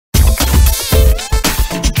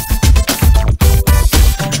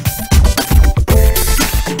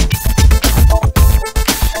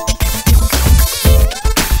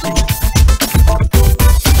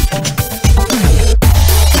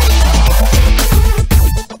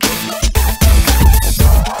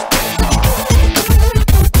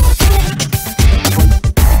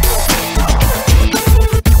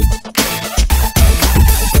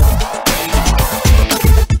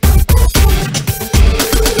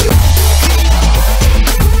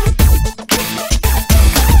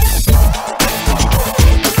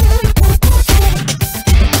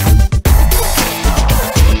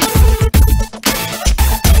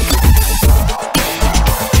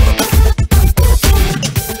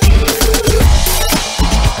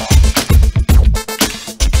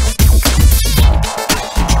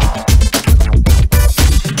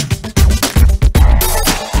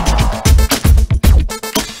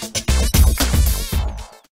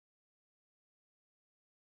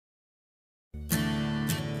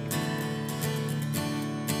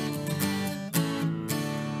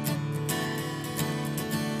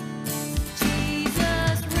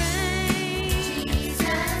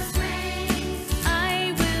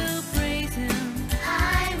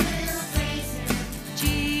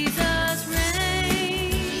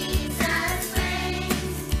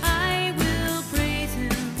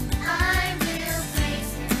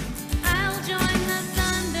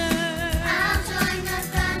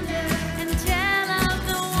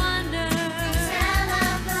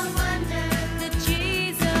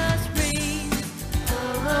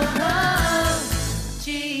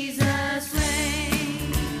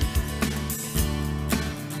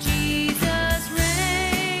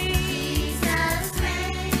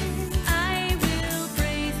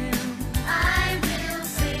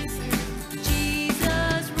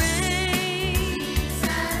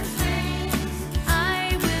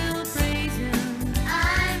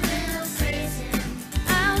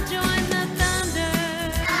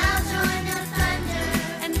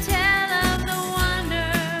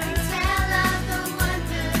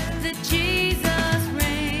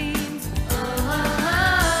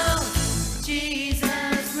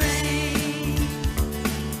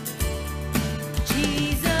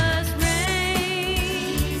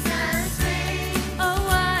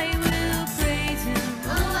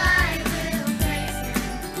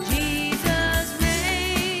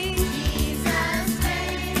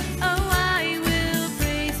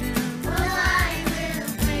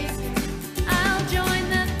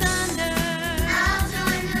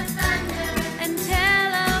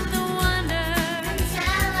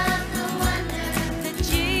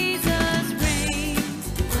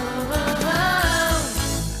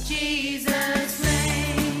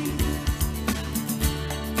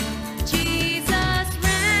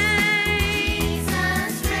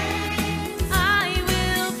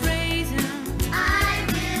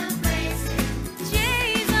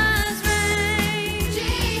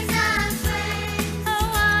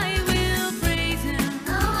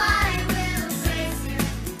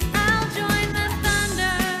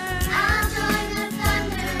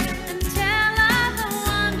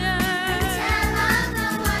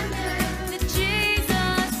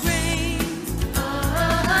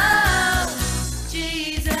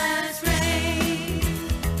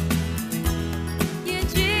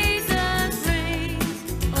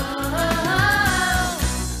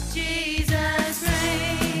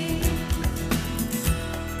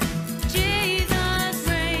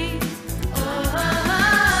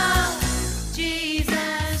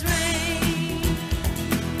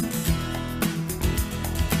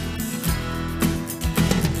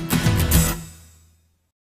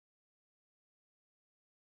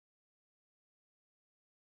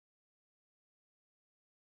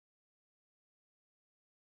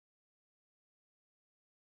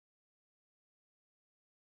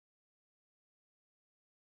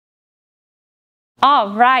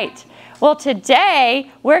All right. Well,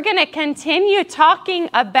 today we're going to continue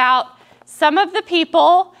talking about some of the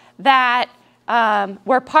people that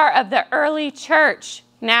were part of the early church.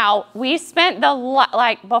 Now, we spent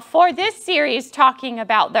before this series talking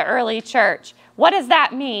about the early church. What does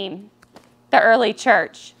that mean, the early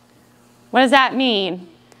church? What does that mean?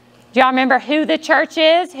 Do y'all remember who the church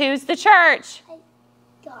is? Who's the church?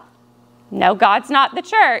 God. No, God's not the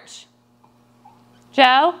church.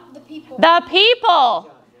 Joe? The people. The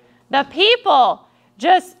people. The people.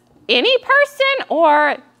 Just any person,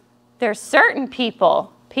 or there's certain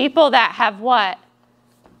people. People that have what?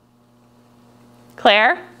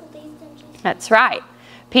 Claire? That's right.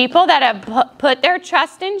 People that have put their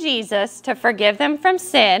trust in Jesus to forgive them from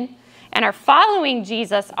sin and are following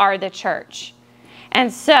Jesus are the church.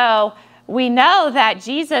 And so we know that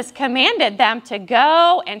Jesus commanded them to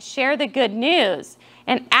go and share the good news.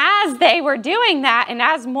 And as they were doing that, and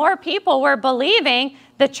as more people were believing,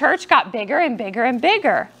 the church got bigger and bigger and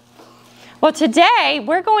bigger. Well, today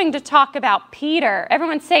we're going to talk about Peter.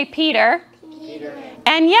 Everyone say Peter. Peter.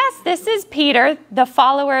 And yes, this is Peter, the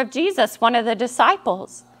follower of Jesus, one of the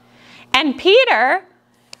disciples. And Peter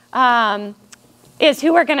is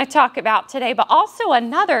who we're going to talk about today, but also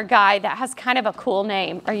another guy that has kind of a cool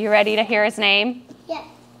name. Are you ready to hear his name? Yes.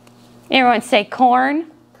 Everyone say Cornelius.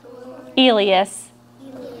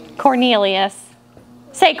 Cornelius.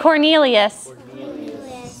 Say Cornelius.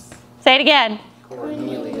 Cornelius. Say it again.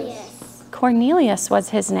 Cornelius. Cornelius was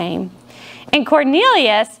his name. And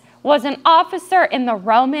Cornelius was an officer in the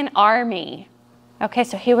Roman army. Okay,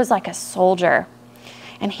 so he was like a soldier.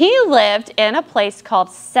 And he lived in a place called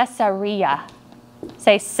Caesarea.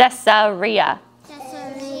 Say Caesarea.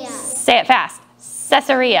 Caesarea. Say it fast.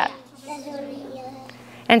 Caesarea. Caesarea.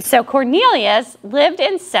 And so Cornelius lived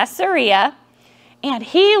in Caesarea, and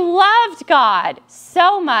he loved God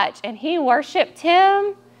so much, and he worshiped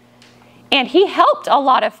him, and he helped a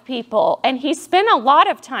lot of people, and he spent a lot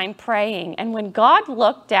of time praying. And when God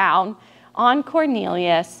looked down on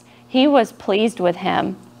Cornelius, he was pleased with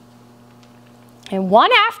him. And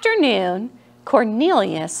one afternoon,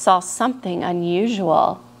 Cornelius saw something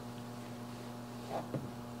unusual.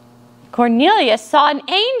 Cornelius saw an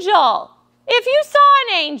angel. If you saw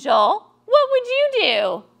an angel, what would you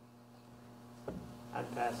do?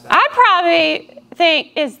 I'd probably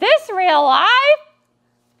think, is this real life?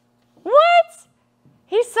 What?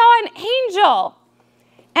 He saw an angel.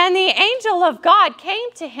 And the angel of God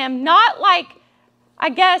came to him, not like, I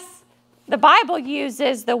guess the Bible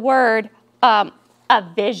uses the word a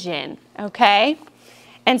vision, okay?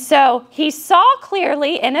 And so he saw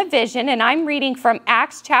clearly in a vision, and I'm reading from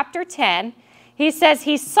Acts chapter 10. He says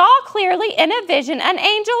he saw clearly in a vision an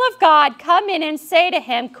angel of God come in and say to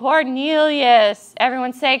him, Cornelius.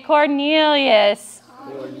 Everyone say Cornelius.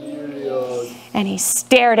 Cornelius. And he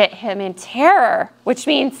stared at him in terror, which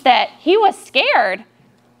means that he was scared.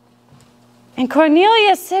 And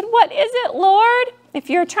Cornelius said, what is it, Lord? If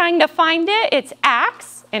you're trying to find it, it's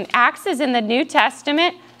Acts. And Acts is in the New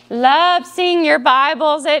Testament. Love seeing your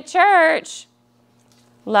Bibles at church.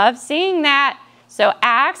 Love seeing that. So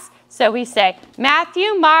Acts. So we say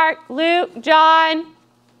Matthew, Mark, Luke, John,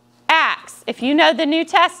 Acts. If you know the New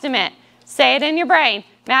Testament, say it in your brain.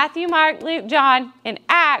 Matthew, Mark, Luke, John, in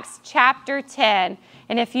Acts chapter 10.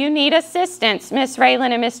 And if you need assistance, Miss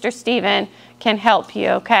Raylan and Mr. Stephen can help you,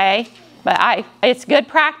 okay? But it's good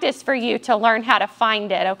practice for you to learn how to find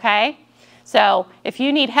it, okay? So if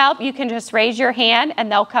you need help, you can just raise your hand and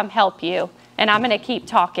they'll come help you. And I'm going to keep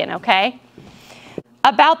talking, okay?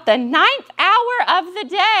 About the 9th hour of the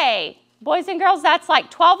day. Boys and girls, that's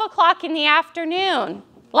like 12 o'clock in the afternoon,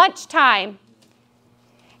 lunchtime.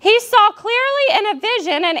 He saw clearly in a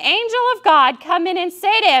vision an angel of God come in and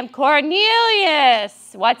say to him,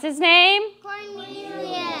 Cornelius. What's his name?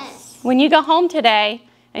 Cornelius. When you go home today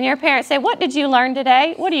and your parents say, what did you learn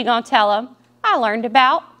today? What are you going to tell them? I learned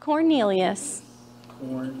about Cornelius.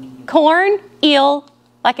 Corn, eel,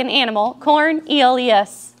 like an animal.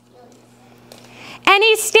 Cornelius. And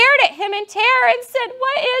he stared at him in terror and said,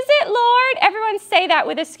 what is it, Lord? Everyone say that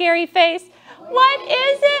with a scary face. What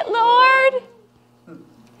is it, Lord?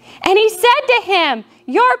 And he said to him,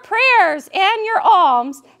 your prayers and your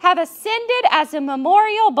alms have ascended as a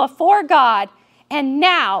memorial before God. And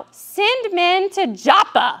now send men to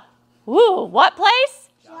Joppa. Ooh, what place?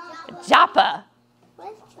 Joppa.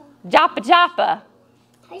 What's Joppa? Joppa.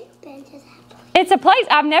 Have you been to that place? It's a place.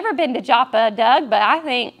 I've never been to Joppa, Doug, but I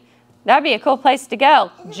think that'd be a cool place to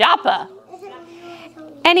go. Joppa.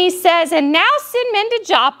 And he says, and now send men to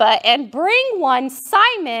Joppa and bring one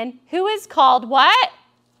Simon who is called what?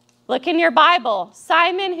 Look in your Bible.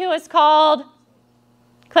 Simon who is called,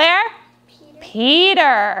 Claire? Peter.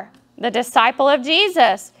 Peter, the disciple of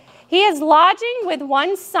Jesus. He is lodging with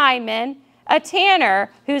one Simon, a tanner,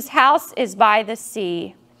 whose house is by the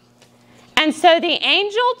sea. And so the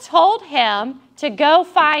angel told him to go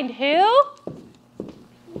find who?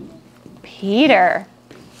 Peter.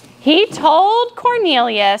 He told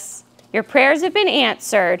Cornelius, your prayers have been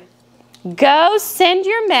answered. Go send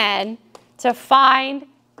your men to find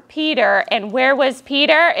Peter. And where was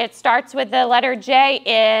Peter? It starts with the letter J,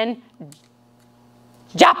 in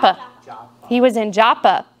Joppa. He was in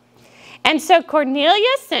Joppa. And so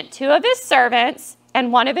Cornelius sent 2 of his servants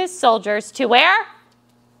and 1 of his soldiers to where?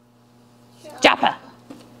 Joppa.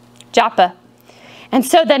 Joppa. And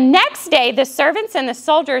so the next day, the servants and the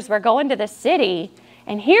soldiers were going to the city.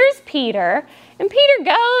 And here's Peter. And Peter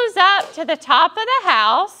goes up to the top of the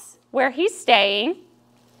house where he's staying.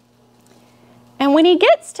 And when he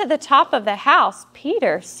gets to the top of the house,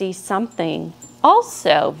 Peter sees something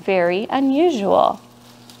also very unusual.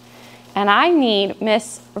 And I need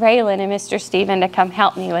Miss Raylan and Mr. Stephen to come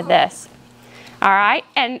help me with this. All right?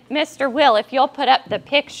 And Mr. Will, if you'll put up the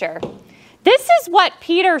picture. This is what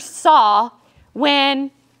Peter saw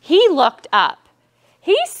when he looked up.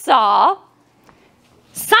 He saw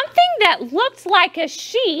something that looked like a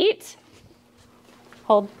sheet.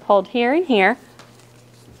 Hold here and here.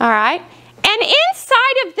 All right? And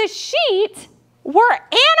inside of the sheet were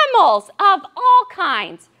animals of all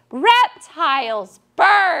kinds. Reptiles,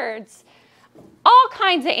 birds, all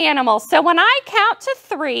kinds of animals. So when I count to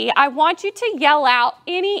 3, I want you to yell out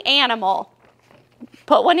any animal.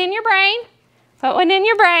 Put one in your brain. Put one in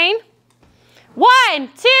your brain. 1,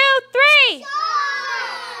 2,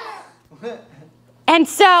 3. And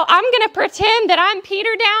so I'm going to pretend that I'm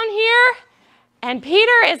Peter down here. And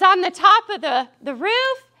Peter is on the top of the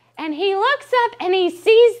roof. And he looks up and he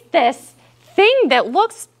sees this thing that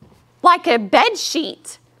looks like a bed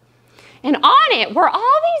sheet. And on it were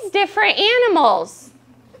all these different animals.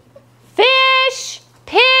 Fish,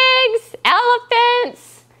 pigs,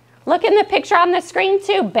 elephants. Look in the picture on the screen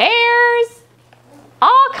too. Bears.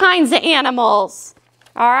 All kinds of animals.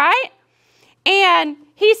 All right? And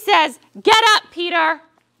he says, get up, Peter.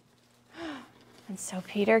 And so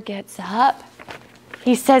Peter gets up.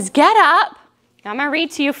 He says, get up. I'm going to read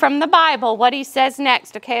to you from the Bible what he says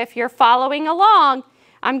next, okay? If you're following along,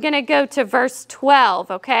 I'm going to go to verse 12,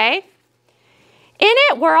 okay? In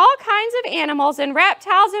it were all kinds of animals and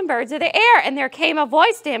reptiles and birds of the air. And there came a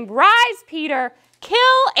voice to him, rise, Peter, kill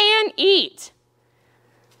and eat.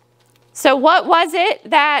 So what was it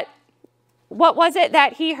that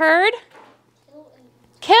he heard?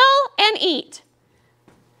 Kill and eat.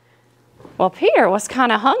 Well, Peter was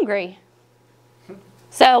kind of hungry.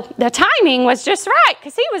 So the timing was just right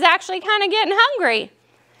because he was actually kind of getting hungry.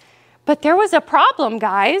 But there was a problem,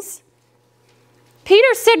 guys.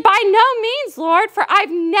 Peter said, by no means, Lord, for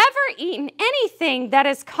I've never eaten anything that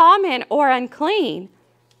is common or unclean.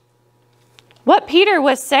 What Peter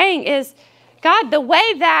was saying is, God, the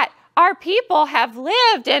way that our people have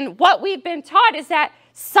lived and what we've been taught is that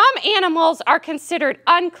some animals are considered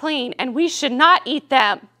unclean and we should not eat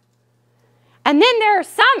them. And then there are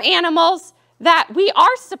some animals that we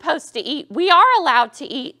are supposed to eat. We are allowed to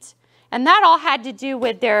eat. And that all had to do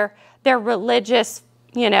with their religious,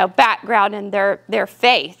 background and their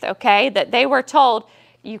faith, okay? That they were told,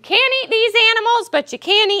 you can't eat these animals, but you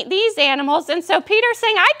can eat these animals. And so Peter's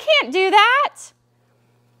saying, I can't do that.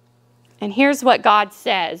 And here's what God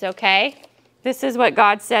says, okay? This is what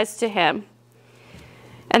God says to him.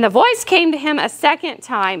 And the voice came to him a second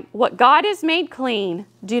time, what God has made clean,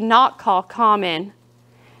 do not call common.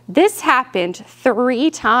 This happened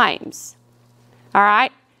 3 times. All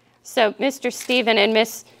right? So Mr. Stephen and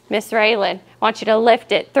Miss Raylan, I want you to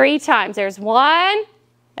lift it 3 times. There's 1,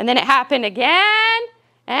 and then it happened again,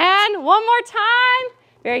 and one more time.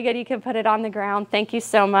 Very good. You can put it on the ground. Thank you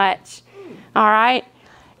so much. All right?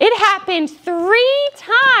 It happened 3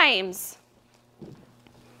 times.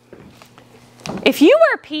 If you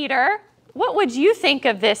were Peter, what would you think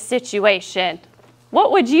of this situation?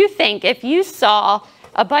 What would you think if you saw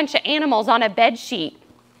a bunch of animals on a bed sheet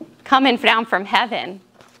coming down from heaven?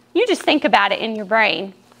 You just think about it in your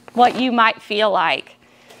brain, what you might feel like.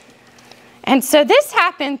 And so this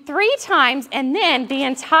happened 3 times, and then the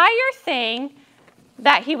entire thing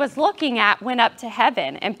that he was looking at went up to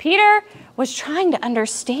heaven. And Peter was trying to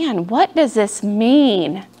understand, what does this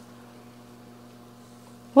mean?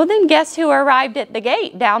 Well, then guess who arrived at the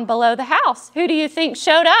gate down below the house? Who do you think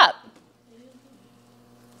showed up?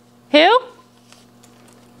 Who?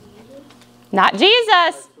 Not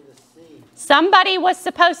Jesus. Somebody was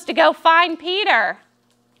supposed to go find Peter.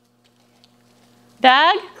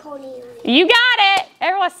 Doug? Cornelius. You got it.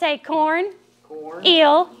 Everyone say corn.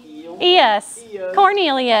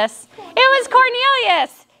 Cornelius. It was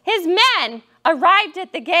Cornelius. His men arrived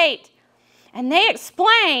at the gate, and they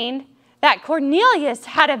explained that Cornelius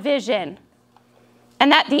had a vision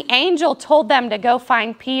and that the angel told them to go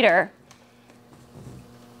find Peter.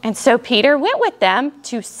 And so Peter went with them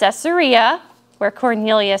to Caesarea, where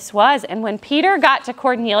Cornelius was. And when Peter got to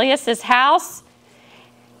Cornelius's house,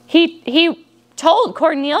 he told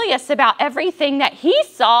Cornelius about everything that he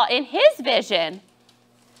saw in his vision.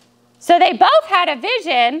 So they both had a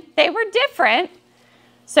vision. They were different.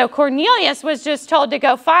 So Cornelius was just told to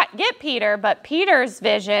go get Peter, but Peter's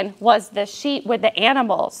vision was the sheep with the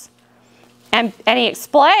animals. And he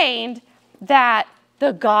explained that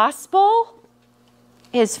the gospel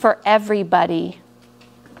is for everybody.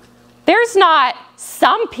 There's not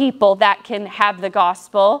some people that can have the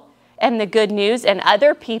gospel and the good news and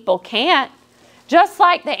other people can't. Just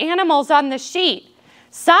like the animals on the sheet.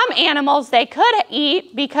 Some animals they could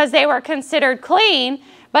eat because they were considered clean,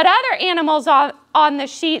 but other animals on the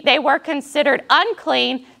sheet, they were considered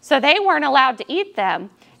unclean, so they weren't allowed to eat them.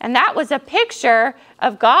 And that was a picture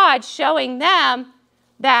of God showing them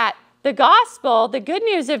that the gospel, the good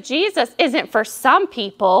news of Jesus, isn't for some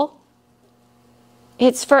people.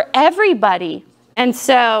 It's for everybody. And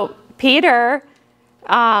so Peter,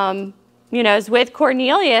 is with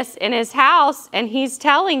Cornelius in his house, and he's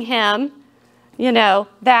telling him,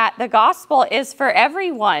 that the gospel is for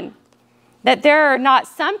everyone. That there are not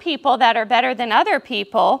some people that are better than other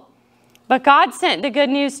people, but God sent the good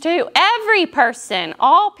news to every person,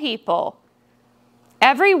 all people.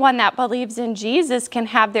 Everyone that believes in Jesus can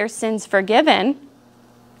have their sins forgiven.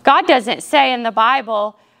 God doesn't say in the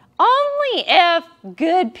Bible, only if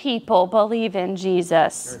good people believe in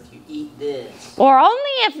Jesus. Or if you eat this. Or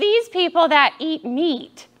only if these people that eat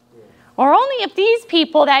meat. Or only if these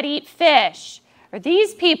people that eat fish. Or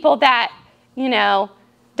these people that,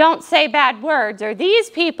 don't say bad words. Or these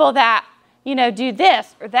people that, do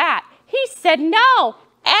this or that. He said, no,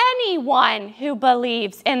 anyone who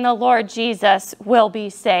believes in the Lord Jesus will be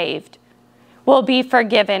saved, will be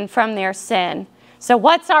forgiven from their sin. So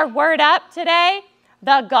what's our word up today?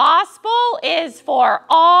 The gospel is for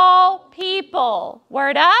all people.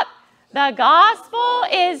 Word up. The gospel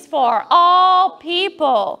is for all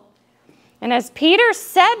people. And as Peter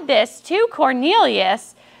said this to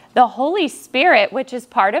Cornelius, the Holy Spirit, which is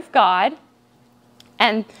part of God,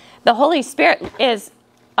 and the Holy Spirit is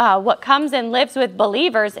what comes and lives with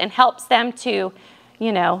believers and helps them to,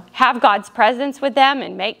 have God's presence with them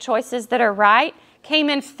and make choices that are right, came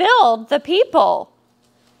and filled the people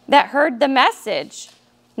that heard the message.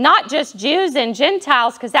 Not just Jews and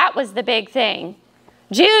Gentiles, because that was the big thing.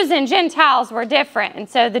 Jews and Gentiles were different. And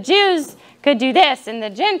so the Jews could do this and the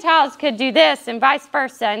Gentiles could do this and vice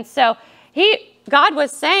versa. And so God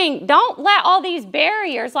was saying, don't let all these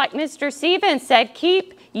barriers, like Mr. Stevens said,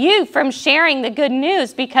 keep you from sharing the good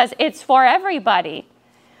news, because it's for everybody.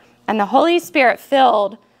 And the Holy Spirit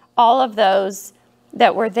filled all of those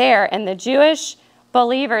that were there. And the Jewish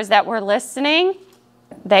believers that were listening,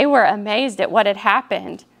 they were amazed at what had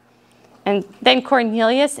happened. And then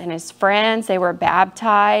Cornelius and his friends, they were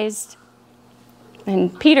baptized.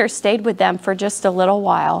 And Peter stayed with them for just a little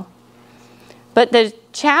while. But the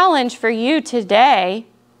challenge for you today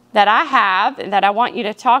that I have and that I want you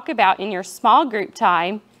to talk about in your small group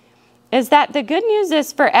time is that the good news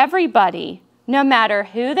is for everybody, no matter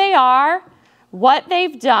who they are, what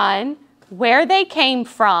they've done, where they came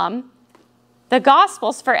from. The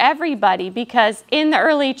gospel's for everybody, because in the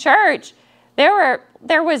early church, there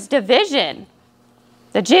was division.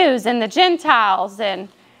 The Jews and the Gentiles and,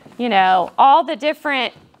 all the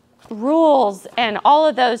different rules and all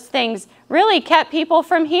of those things really kept people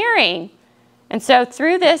from hearing. And so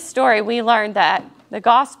through this story, we learned that the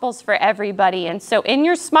gospel's for everybody. And so in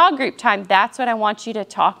your small group time, that's what I want you to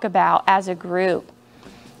talk about as a group.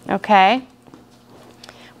 Okay?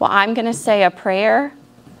 Well, I'm going to say a prayer.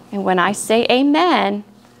 And when I say amen,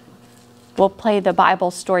 we'll play the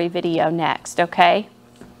Bible story video next, okay?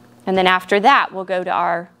 And then after that, we'll go to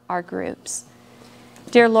our groups.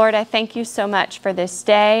 Dear Lord, I thank you so much for this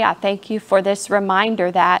day. I thank you for this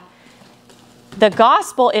reminder that the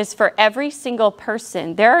gospel is for every single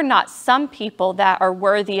person. There are not some people that are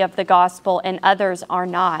worthy of the gospel and others are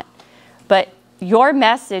not. But your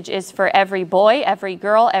message is for every boy, every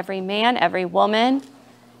girl, every man, every woman,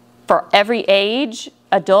 for every age,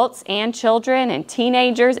 adults and children and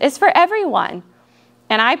teenagers. It's for everyone.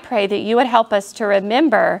 And I pray that you would help us to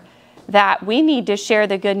remember that we need to share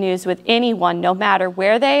the good news with anyone, no matter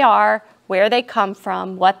where they are, where they come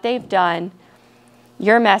from, what they've done.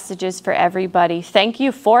 Your message is for everybody. Thank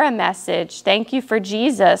you for a message. Thank you for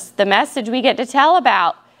Jesus, the message we get to tell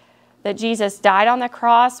about, that Jesus died on the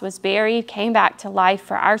cross, was buried, came back to life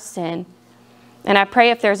for our sin. And I pray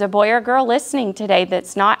if there's a boy or girl listening today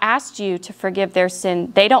that's not asked you to forgive their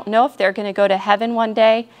sin, they don't know if they're going to go to heaven one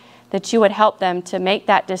day, that you would help them to make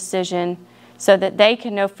that decision so that they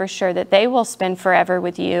can know for sure that they will spend forever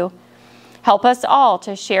with you. Help us all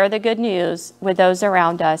to share the good news with those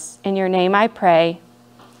around us. In your name I pray,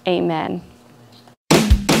 amen.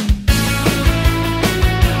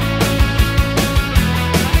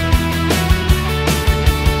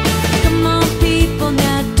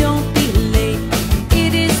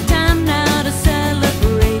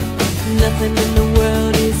 Nothing in the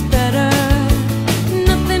world is better.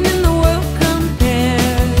 Nothing in the world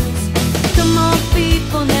compares. Come on,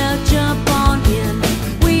 people, now jump on in.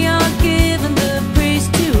 We are giving the praise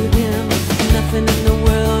to Him. Nothing in the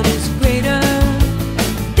world is greater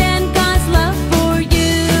than God's love for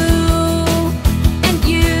you and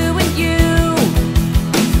you and you.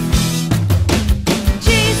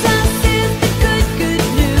 Jesus is the good, good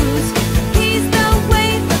news. He's the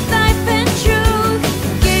way, the life, and truth.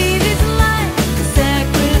 Gave His life a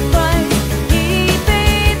sacrifice. He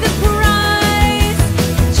paid the price.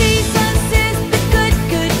 Jesus is the good,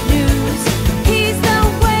 good news. He's the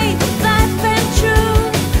way, the life, and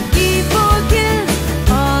truth. He forgives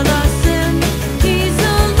all our sin. He's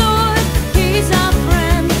the Lord. He's our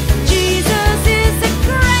friend. Jesus is the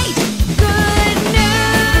great good news.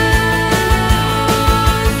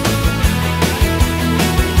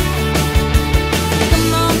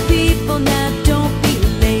 Come on, people, now don't be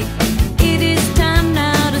late. It is time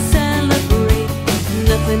now to celebrate.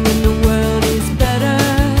 Nothing in the world is better.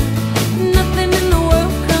 Nothing in the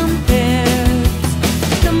world compares.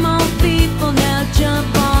 Come on, people, now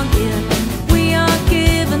jump on in. We are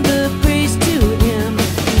giving the praise to Him.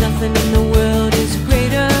 Nothing in the world is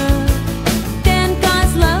greater than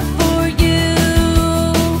God's love for you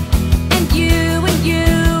and you and you.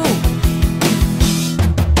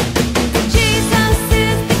 Jesus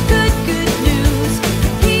is the good, good news.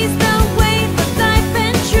 He's the way, the life,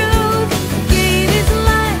 and truth. Gave His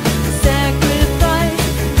life a sacrifice.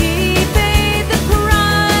 He paid the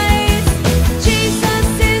price. Jesus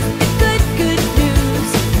is the good, good news.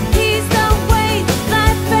 He's the way, the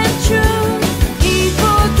life, and truth. He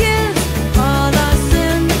forgives all our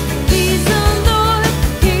sin. He's the Lord.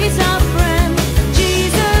 He's our friend.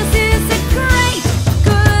 Jesus is the great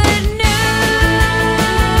good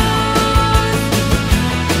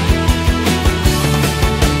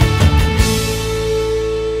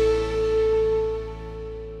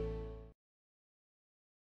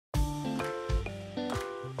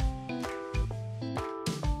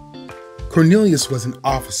Cornelius was an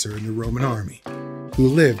officer in the Roman army who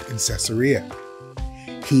lived in Caesarea.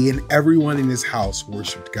 He and everyone in his house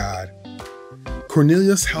worshiped God.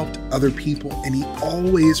 Cornelius helped other people, and he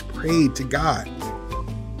always prayed to God.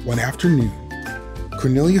 One afternoon,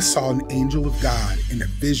 Cornelius saw an angel of God in a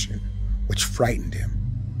vision which frightened him.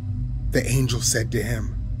 The angel said to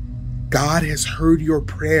him, "God has heard your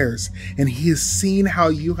prayers, and He has seen how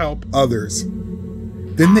you help others."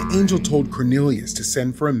 Then the angel told Cornelius to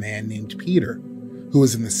send for a man named Peter, who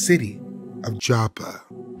was in the city of Joppa.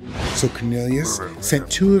 So Cornelius sent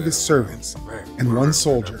 2 of his servants and 1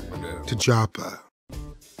 soldier to Joppa.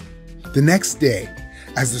 The next day,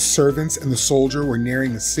 as the servants and the soldier were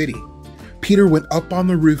nearing the city, Peter went up on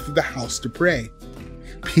the roof of the house to pray.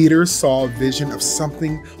 Peter saw a vision of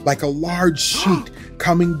something like a large sheet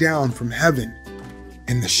coming down from heaven.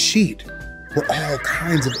 In the sheet were all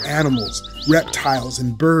kinds of animals, reptiles,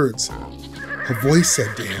 and birds. A voice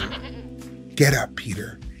said to him, "Get up,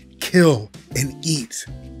 Peter, kill and eat."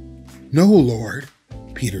 "No, Lord,"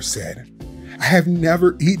 Peter said. "I have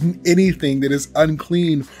never eaten anything that is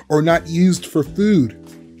unclean or not used for food."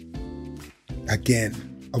 Again,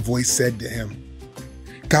 a voice said to him,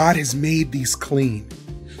 "God has made these clean.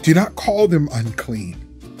 Do not call them unclean."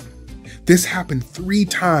 This happened 3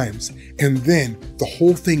 times, and then the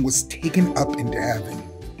whole thing was taken up into heaven.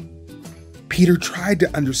 Peter tried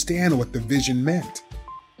to understand what the vision meant.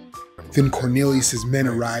 Then Cornelius' men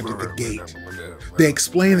arrived at the gate. They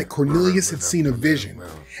explained that Cornelius had seen a vision,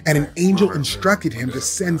 and an angel instructed him to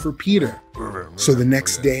send for Peter. So the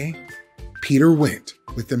next day, Peter went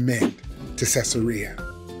with the men to Caesarea.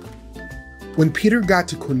 When Peter got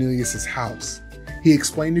to Cornelius' house, he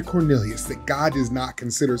explained to Cornelius that God does not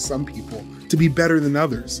consider some people to be better than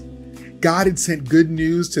others. God had sent good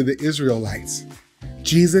news to the Israelites.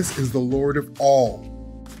 Jesus is the Lord of all.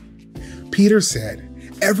 Peter said,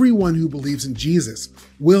 everyone who believes in Jesus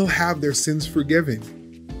will have their sins forgiven.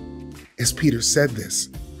 As Peter said this,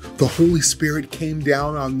 the Holy Spirit came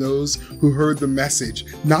down on those who heard the message,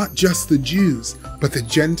 not just the Jews, but the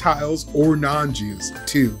Gentiles or non-Jews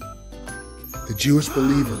too. The Jewish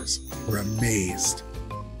believers were amazed.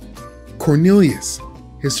 Cornelius,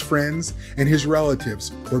 his friends, and his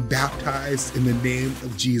relatives were baptized in the name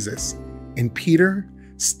of Jesus, and Peter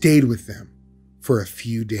stayed with them for a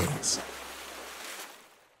few days.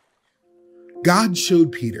 God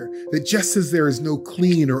showed Peter that just as there is no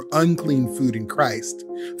clean or unclean food in Christ,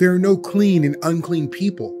 there are no clean and unclean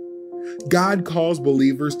people. God calls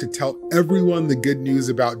believers to tell everyone the good news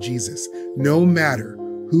about Jesus, no matter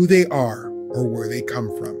who they are or where they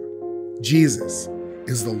come from. Jesus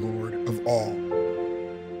is the Lord of all.